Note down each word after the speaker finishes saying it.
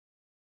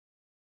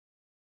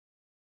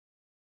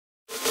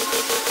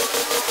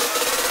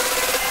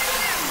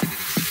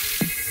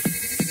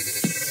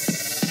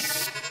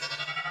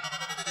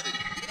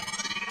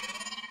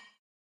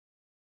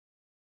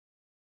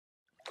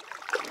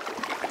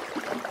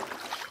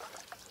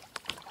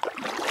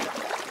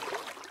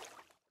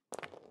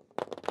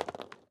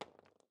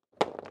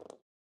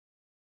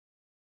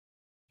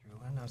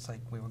it's like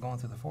we were going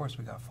through the forest,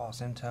 we got false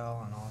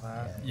intel and all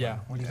that. Yeah,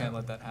 we can't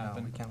let that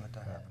happen. No, we can't let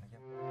that happen again.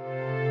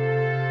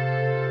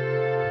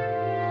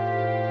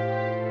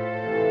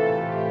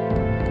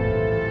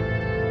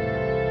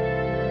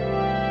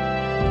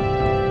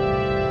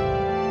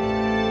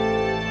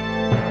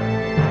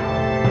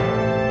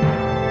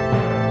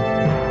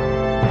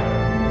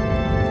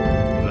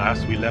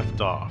 Last we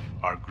left off,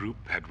 our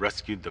group had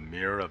rescued the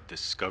Mirror of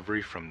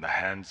Discovery from the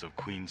hands of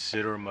Queen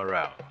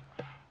Sira'Marel.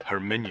 Her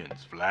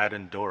minions, Vlad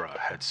and Dora,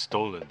 had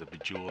stolen the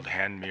bejeweled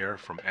hand mirror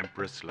from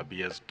Empress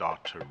Labi'Ya's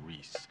daughter,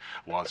 Rees,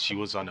 while she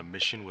was on a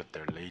mission with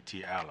their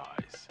Lady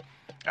allies.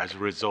 As a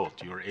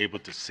result, you were able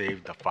to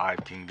save the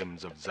 5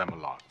 kingdoms of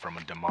Zemalot from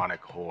a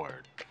demonic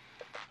horde.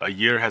 A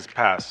year has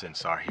passed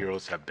since our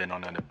heroes have been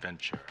on an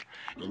adventure.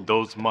 In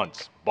those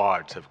months,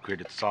 bards have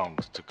created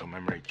songs to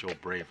commemorate your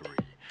bravery.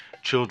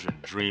 Children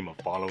dream of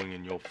following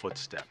in your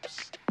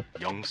footsteps.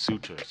 Young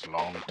suitors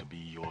long to be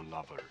your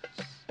lovers.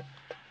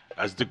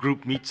 As the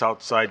group meets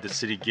outside the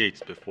city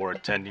gates before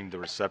attending the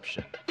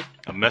reception,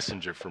 a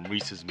messenger from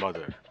Rees's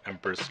mother,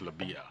 Empress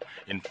Labi'Ya,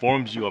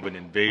 informs you of an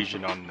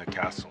invasion on the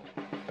castle.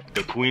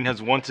 The queen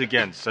has once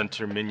again sent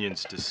her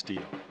minions to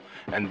steal,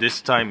 and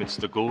this time it's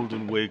the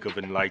golden wig of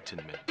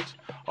enlightenment.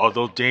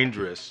 Although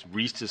dangerous,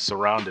 Rees is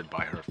surrounded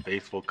by her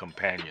faithful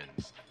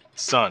companions.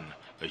 Sun,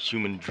 a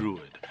human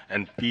druid,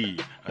 and Fee,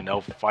 an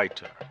elf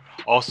fighter.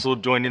 Also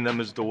joining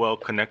them is the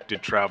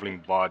well-connected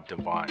traveling bard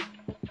divine.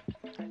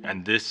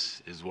 And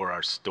this is where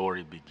our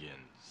story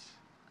begins.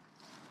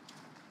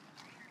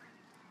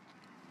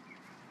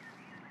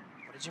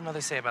 What did your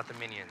mother say about the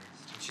minions?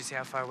 Did she say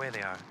how far away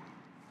they are?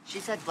 She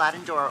said Vlad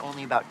and Dora are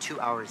only about 2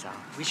 hours out.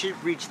 We should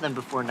reach them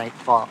before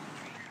nightfall.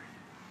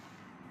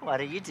 What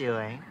are you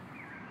doing?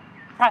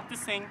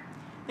 Practicing.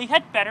 They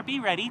had better be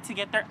ready to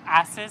get their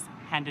asses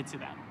handed to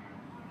them.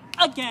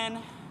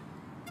 Again.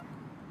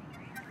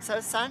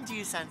 So, son, do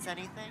you sense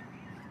anything?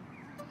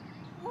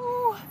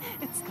 Ooh,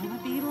 it's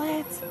gonna be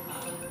lit.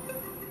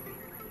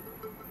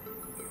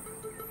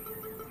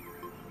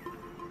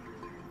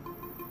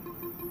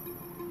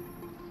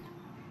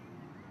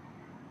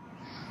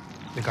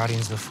 The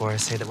Guardians of the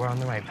Forest say that we're on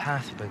the right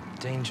path, but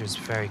danger's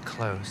very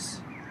close.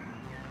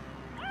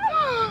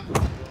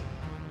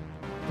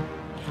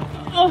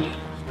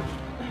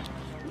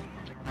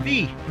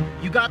 V,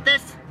 you got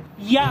this?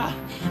 Yeah,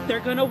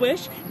 they're gonna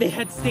wish they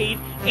had stayed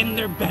in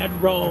their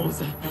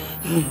bedrolls.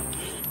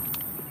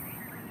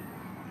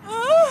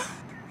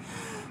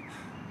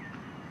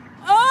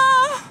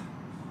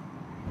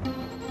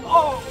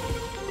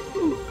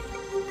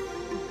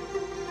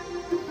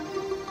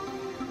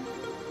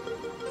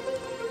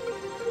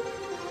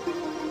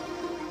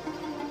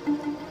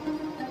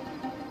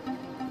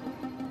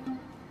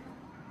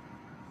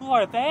 Who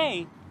are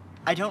they?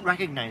 I don't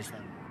recognize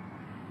them.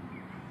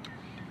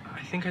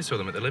 I think I saw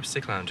them at the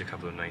Lipstick Lounge a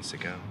couple of nights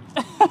ago.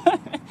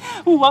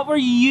 What were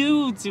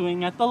you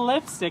doing at the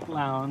Lipstick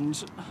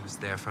Lounge? I was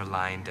there for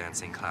line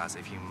dancing class,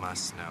 if you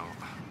must know.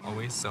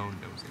 Always so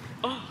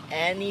nosy.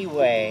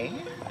 Anyway,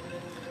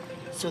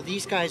 so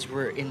these guys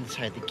were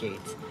inside the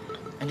gates,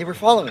 and they were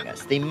following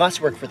us. They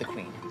must work for the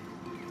queen.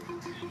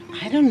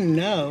 I don't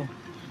know.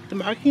 The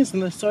markings on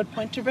the sword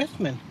point to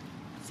Rithman.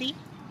 See?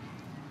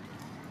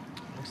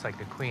 Looks like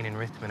the Queen and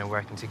Rithman are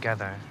working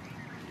together.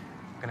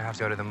 We're gonna have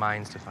to go to the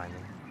mines to find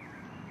them.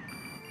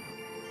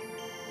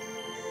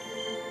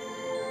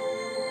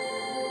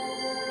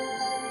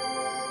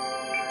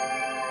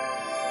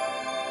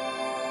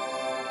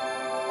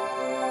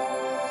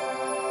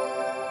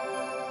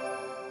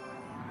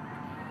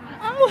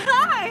 Oh,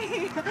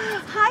 hi!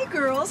 Hi,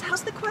 girls.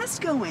 How's the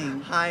quest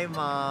going? Hi,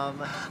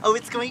 Mom. Oh,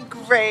 it's going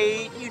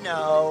great. You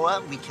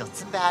know, we killed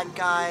some bad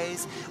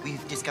guys.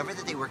 We've discovered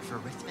that they work for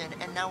Rithman,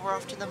 and now we're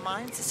off to the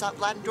mines to stop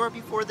Vlad and Dora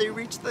before they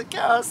reach the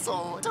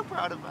castle. So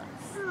proud of us.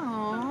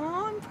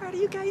 Aw, I'm proud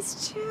of you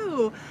guys,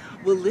 too.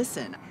 Well,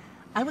 listen,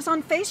 I was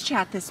on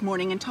FaceChat this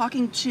morning and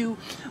talking to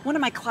one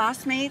of my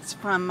classmates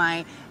from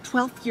my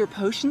 12th year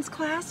potions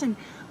class, and,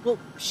 well,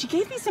 she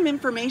gave me some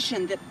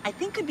information that I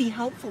think could be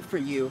helpful for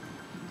you.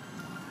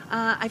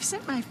 I've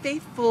sent my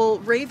faithful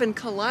raven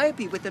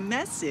Calliope with a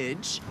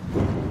message.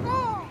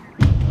 Oh,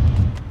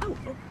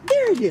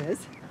 there it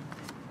is.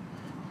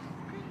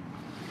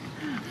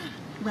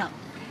 Well,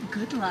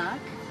 good luck.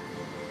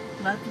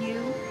 Love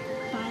you.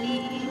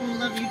 Bye.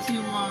 Love you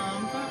too,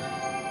 Mom.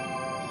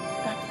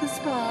 Back to the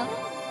spa.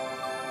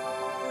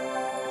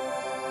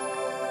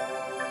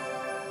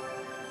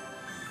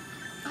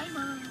 Bye,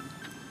 Mom.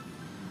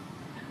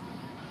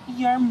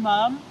 Your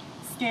mom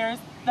scares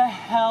the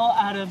hell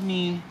out of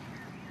me.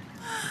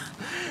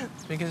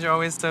 It's because you're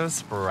always so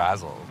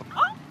sprazzled.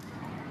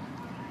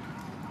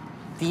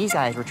 These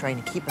guys were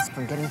trying to keep us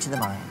from getting to the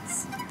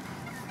mines.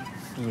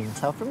 You can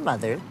tell from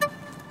Mother.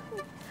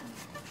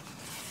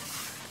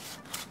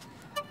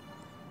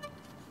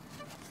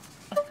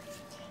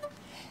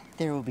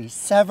 There will be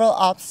several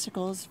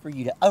obstacles for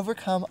you to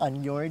overcome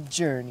on your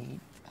journey.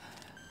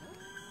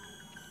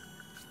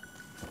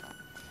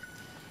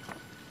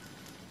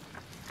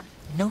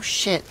 No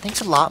shit.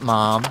 Thanks a lot,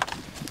 Mom.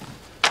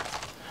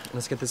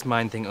 Let's get this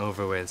mine thing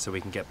over with so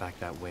we can get back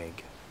that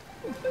wig.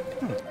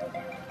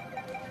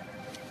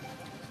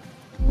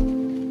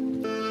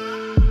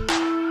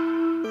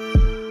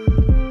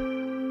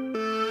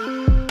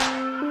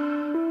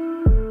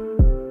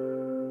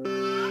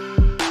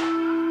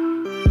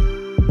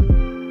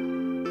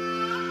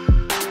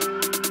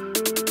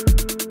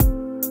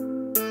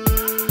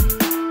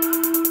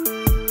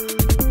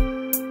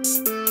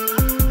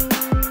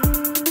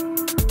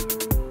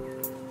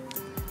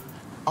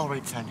 All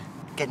right, son.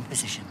 Get in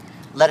position.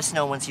 Let us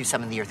know once you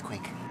summon the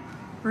earthquake.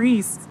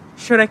 Reese,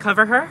 should I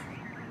cover her?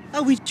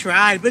 Oh, we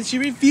tried, but she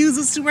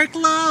refuses to wear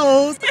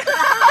clothes.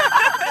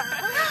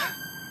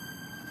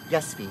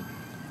 Yes, V.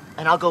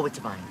 And I'll go with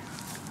Divine.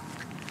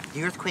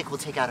 The earthquake will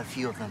take out a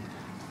few of them.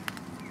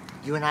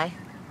 You and I,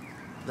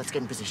 let's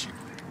get in position.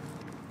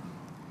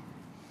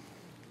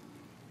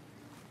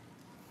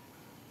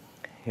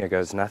 Here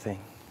goes nothing.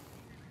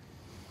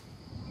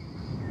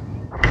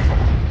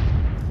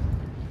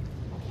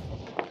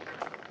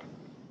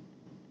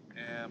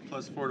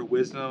 +4 to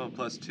wisdom and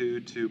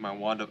 +2 to my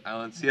wand of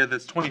Alancia.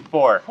 That's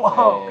 24.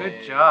 Whoa,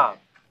 good job.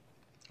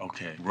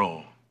 Okay,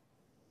 roll.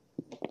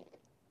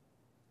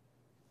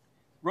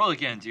 Roll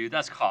again, dude.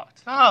 That's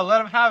cocked. Oh,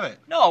 let him have it.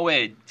 No,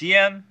 wait.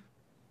 DM?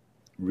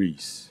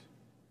 Reese,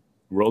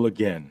 roll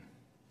again.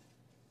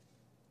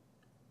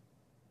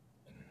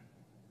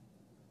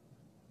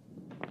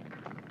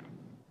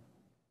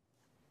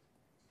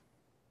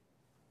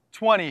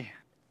 $20.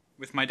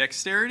 With my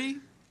dexterity,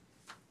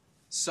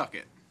 suck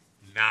it.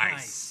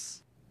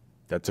 Nice.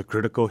 That's a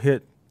critical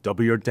hit.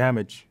 Double your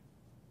damage.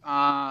 2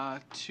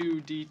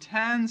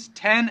 D10s,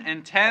 10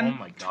 and 10, Oh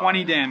my God.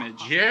 20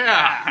 damage.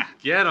 Yeah.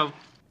 Get him.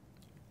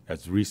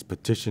 As Reese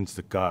petitions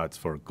the gods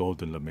for a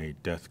golden lame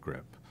death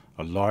grip,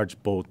 a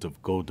large bolt of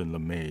golden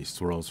lame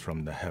swirls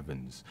from the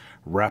heavens,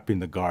 wrapping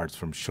the guards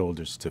from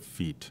shoulders to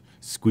feet,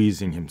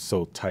 squeezing him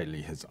so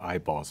tightly his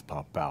eyeballs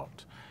pop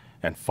out,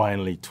 and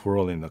finally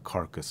twirling the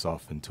carcass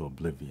off into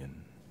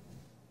oblivion.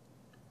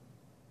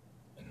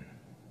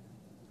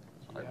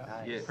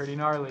 Yeah. Pretty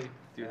gnarly.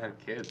 Dude had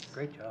kids.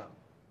 Great job.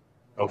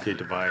 Okay,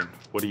 Divine,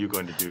 what are you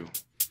going to do?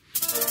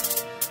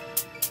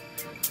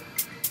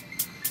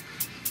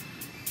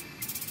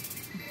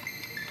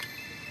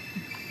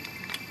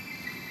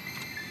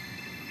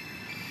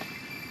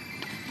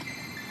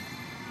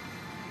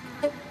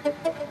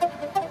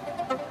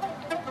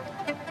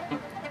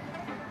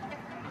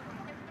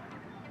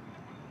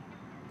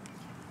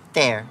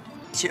 There.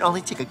 It should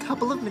only take a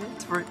couple of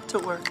minutes for it to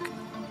work.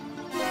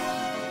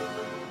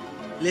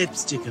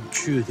 Lipstick of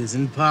truth is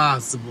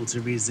impossible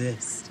to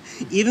resist,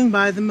 even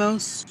by the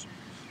most,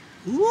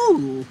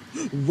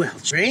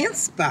 well-trained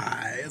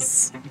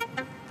spies.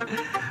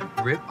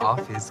 Rip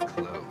off his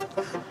clothes.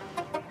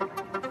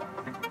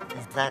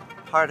 Is that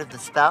part of the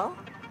spell?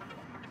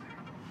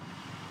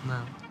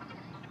 No.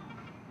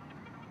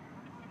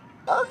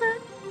 Okay.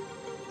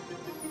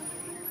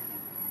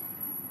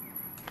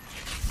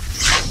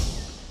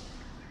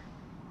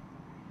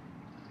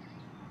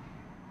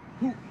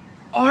 Who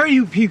are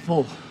you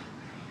people?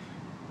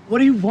 What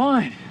do you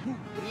want?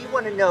 We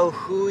want to know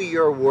who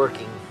you're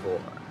working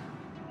for.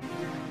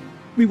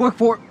 We work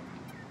for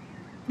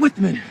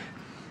Whitman.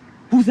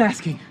 Who's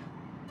asking?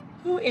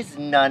 Who is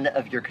none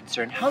of your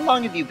concern? How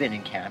long have you been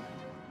in camp?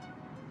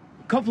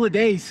 A couple of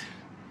days.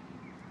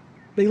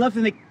 They left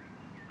and they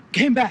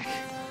came back.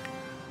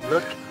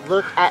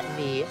 Look at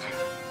me.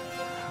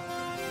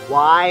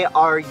 Why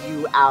are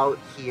you out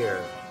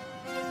here?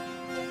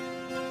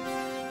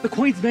 The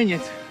Queen's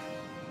minions.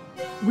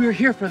 We were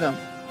here for them.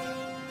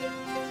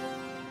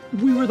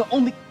 We were the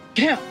only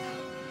camp.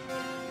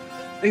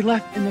 They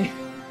left and they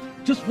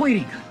just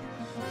waiting.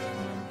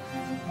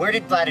 Where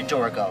did Vlad and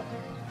Dora go?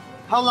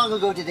 How long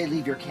ago did they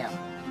leave your camp?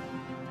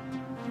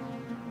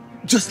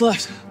 Just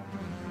left.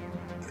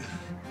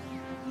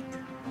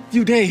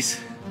 Few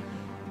days.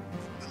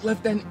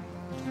 Left and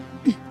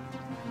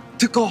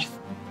took off.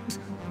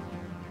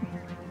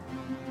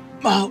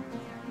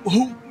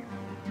 Who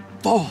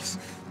falls?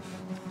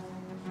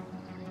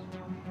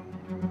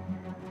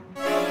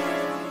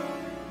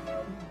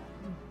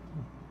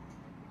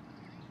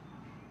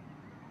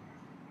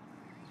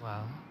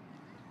 Well,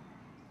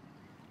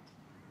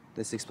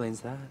 this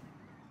explains that.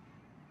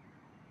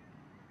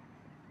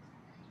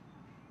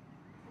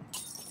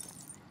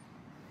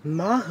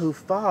 Mahu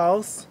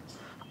Falls?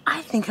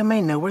 I think I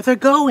may know where they're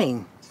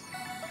going.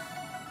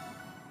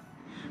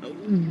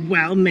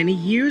 Well, many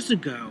years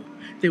ago,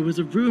 there was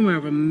a rumor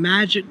of a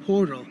magic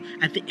portal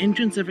at the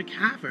entrance of a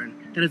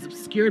cavern that is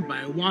obscured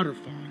by a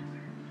waterfall.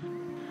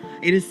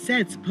 It is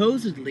said,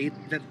 supposedly,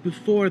 that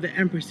before the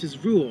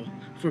Empress's rule,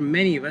 for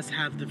many of us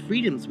have the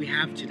freedoms we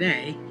have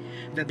today,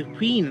 that the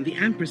Queen and the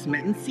Empress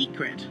met in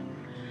secret.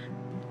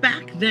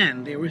 Back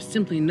then, they were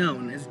simply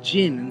known as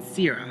Jin and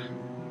Sira.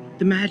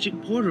 The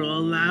magic portal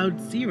allowed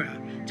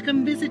Sira to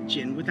come visit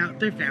Jin without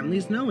their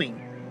families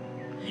knowing.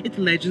 If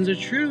the legends are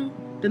true,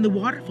 then the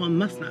waterfall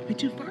must not be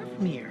too far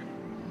from here.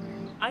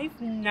 I've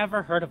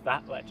never heard of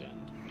that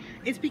legend.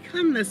 It's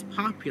become less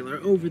popular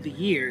over the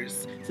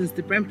years since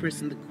the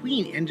Empress and the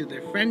Queen ended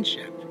their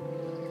friendship.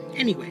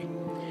 Anyway,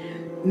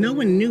 no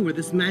one knew where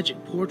this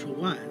magic portal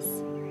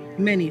was.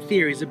 Many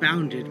theories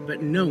abounded,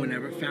 but no one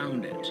ever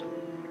found it.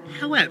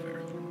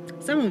 However,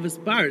 some of us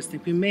bards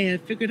think we may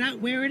have figured out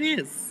where it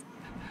is.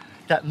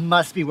 That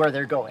must be where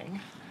they're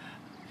going.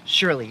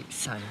 Surely,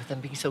 son, with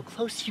them being so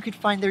close, you could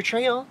find their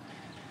trail.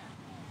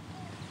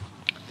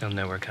 They'll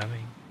know we're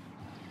coming.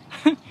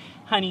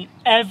 Honey,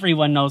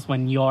 everyone knows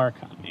when you're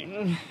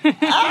coming.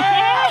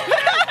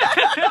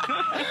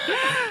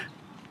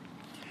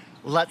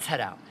 Let's head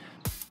out.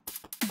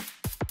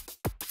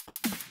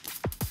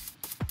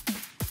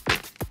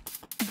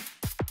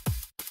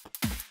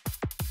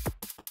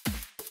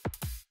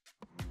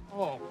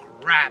 Oh,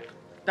 crap.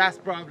 That's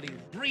probably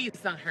Rees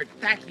and her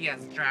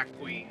tacky-ass drag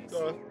queens.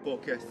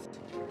 Focus.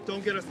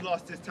 Don't get us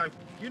lost this time.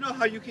 You know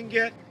how you can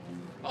get?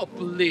 Oh,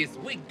 please.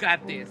 We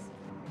got this.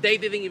 They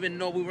didn't even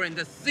know we were in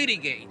the city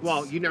gates.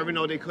 Well, you never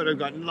know. They could have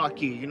gotten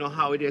lucky. You know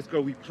how it is,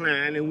 girl. We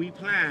plan and we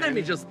plan. Let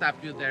me just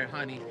stop you there,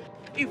 honey.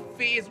 If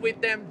Fee's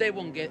with them, they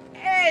won't get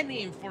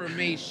any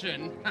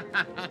information.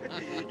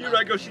 You're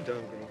right, girl. She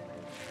done, girl.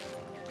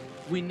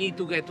 We need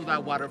to get to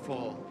that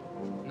waterfall.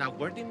 Now,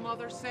 what did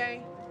Mother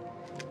say?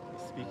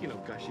 Speaking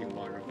of gushing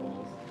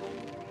waterfalls,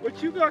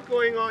 what you got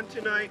going on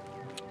tonight?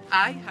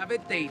 I have a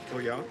date. Oh,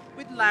 yeah?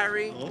 With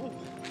Larry. Oh.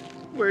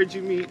 Where'd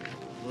you meet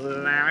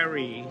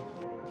Larry?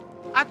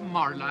 At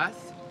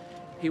Marla's.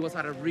 He was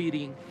at a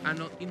reading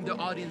and in the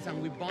audience,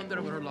 and we bonded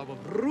over our love of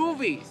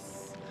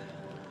rubies.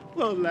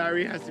 Well,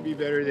 Larry has to be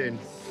better than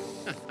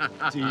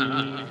Steve.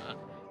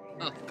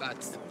 Oh,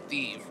 God,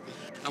 Steve.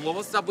 And what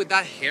was up with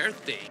that hair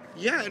thing?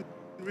 Yeah, and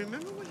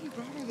remember when he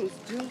brought all those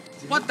dills?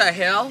 What the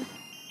hell?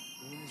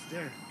 Almost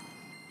there.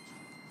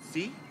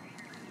 See?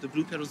 The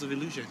blue petals of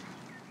illusion.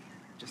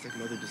 Just like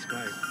Mother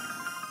described.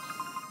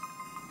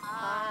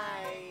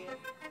 Hi.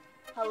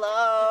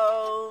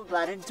 Hello,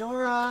 Vlad and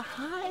Dora.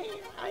 Hi,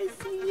 I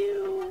see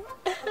you.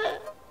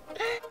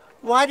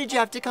 Why did you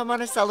have to come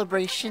on a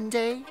celebration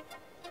day?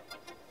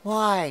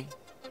 Why?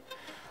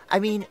 I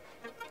mean,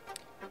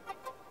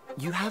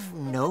 you have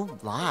no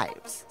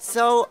lives,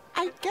 so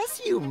I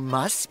guess you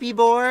must be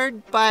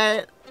bored,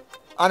 but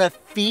on a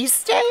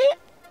feast day?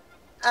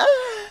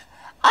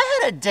 I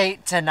had a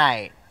date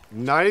tonight.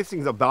 Nice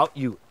things about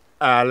you,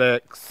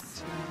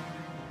 Alex.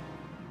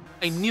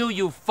 I knew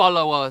you'd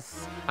follow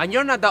us. And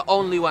you're not the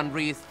only one,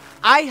 Rees.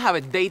 I have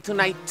a date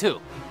tonight, too.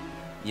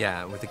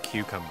 Yeah, with a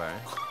cucumber.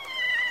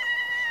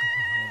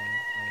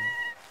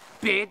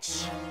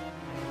 Bitch.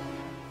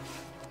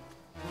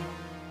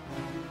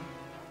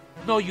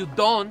 No, you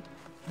don't.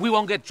 We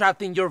won't get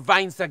trapped in your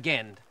vines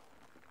again.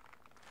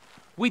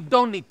 We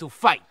don't need to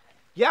fight.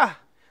 Yeah,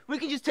 we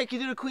can just take you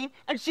to the queen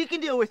and she can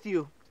deal with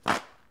you.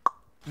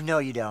 No,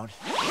 you don't.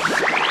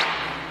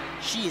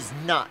 She is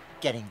not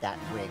getting that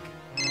wig.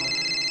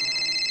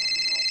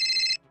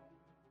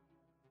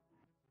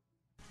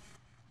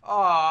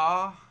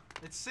 Aw,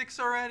 it's 6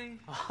 already?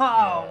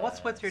 Oh,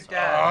 what's with your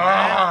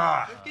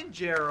dad, man? Look at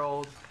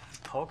Gerald.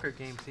 Poker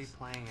games he's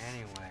playing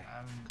anyway.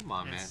 Come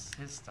on, man. It's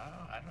his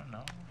style. I don't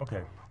know.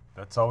 Okay,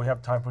 that's all we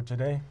have time for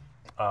today.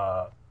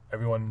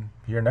 Everyone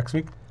here next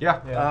week?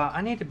 Yeah.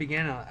 I need to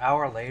begin an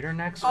hour later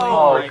next week.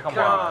 Oh, come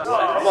on. Come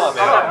on,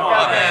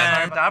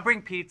 man. I'll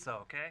bring pizza,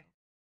 okay?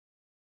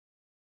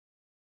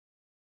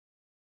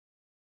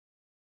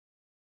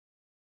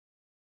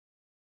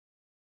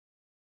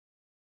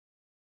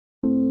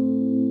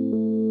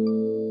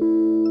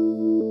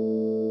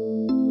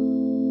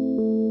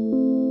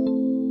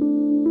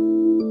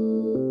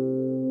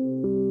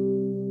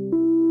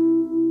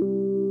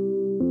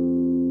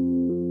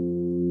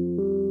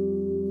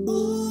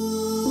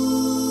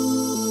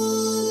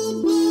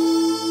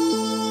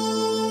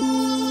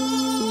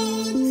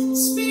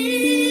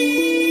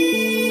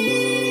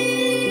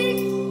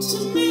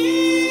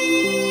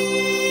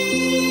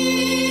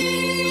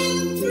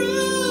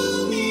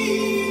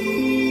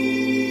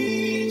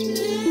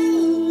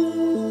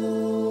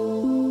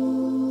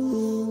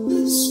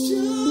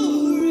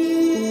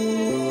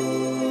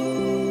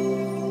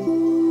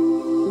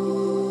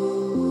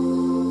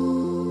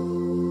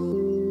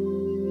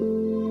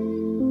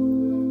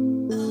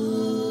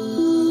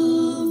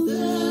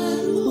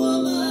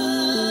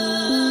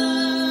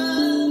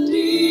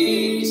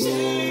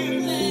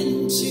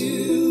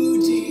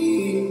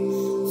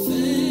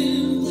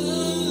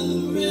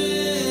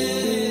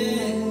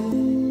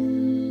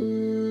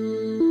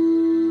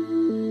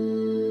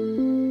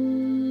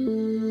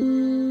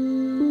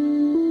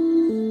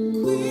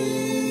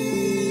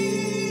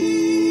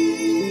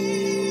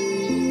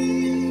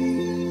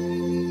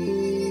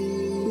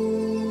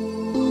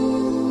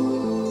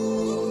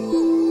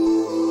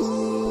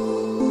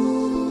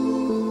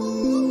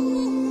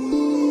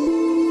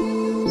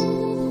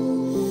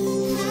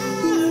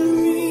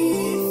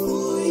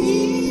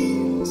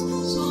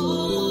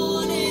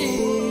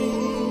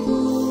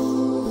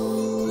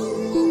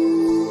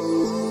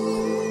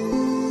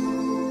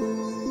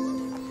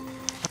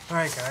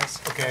 Alright, guys.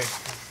 Okay.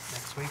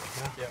 Next week,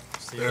 yeah? Yep.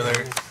 See you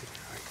later. Alright,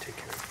 take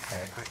care.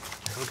 Alright.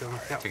 Have a good one.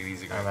 Take it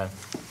easy, guys. All right,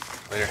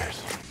 man. Later.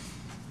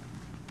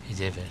 Hey,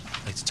 David.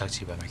 I'd like to talk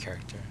to you about my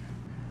character.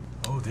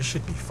 Oh, this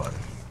should be fun.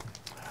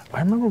 I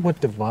remember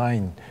what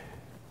Divine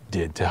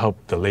did to help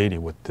the lady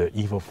with the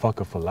evil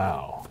fucker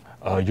Falau.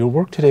 Your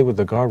work today with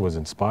the guard was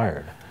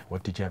inspired.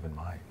 What did you have in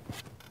mind?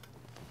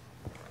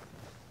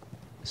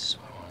 This is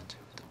what I want to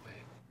do with the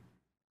wig.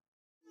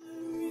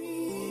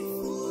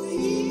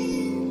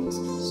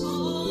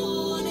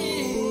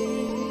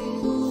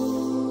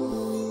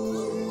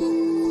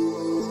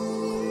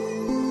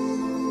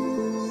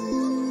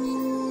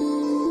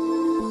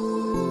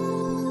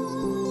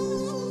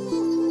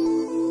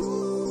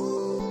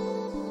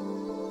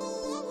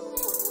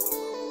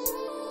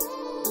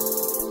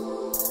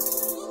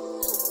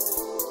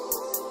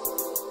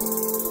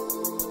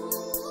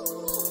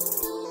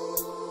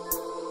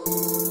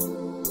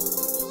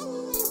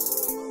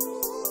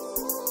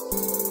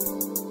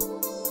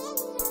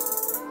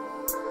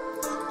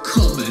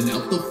 Coming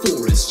out the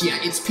forest, yeah,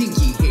 it's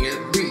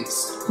pinky-haired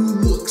Rees, who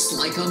looks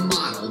like a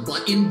model,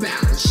 but in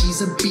battle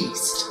she's a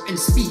beast. And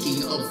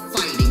speaking of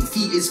fighting,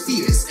 feet as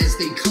fierce as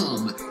they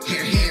come.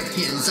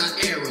 Hairpins are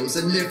arrows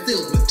and they're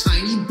filled with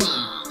tiny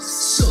bombs.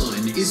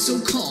 Sun is so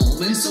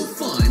calm and so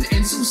fun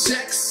and so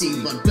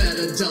sexy, but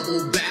better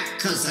double back,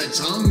 cause her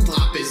tongue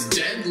pop is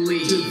deadly.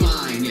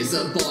 Divine is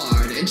a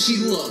bard and she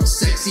loves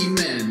sexy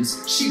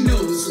men's. She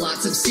knows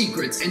lots of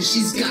secrets and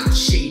she's got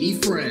shady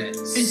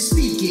friends. And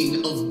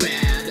speaking of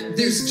bad,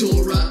 there's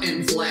Dora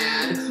and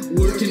Vlad,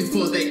 working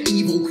for the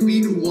evil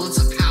queen who wants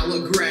a power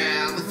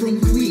grab. From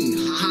Queen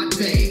Hot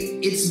Bay,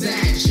 it's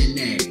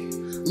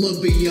Vaginae.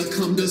 Labi'Ya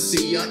come to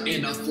see ya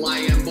in a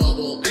flying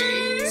bubble.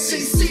 Ay, say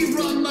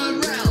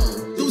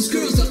Sira'Marel, those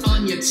girls are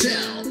on your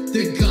tail.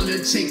 They're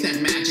gonna take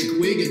that magic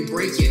wig and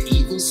break your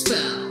evil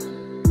spell.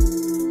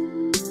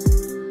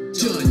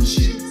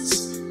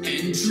 Dungeons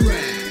and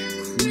Dragons.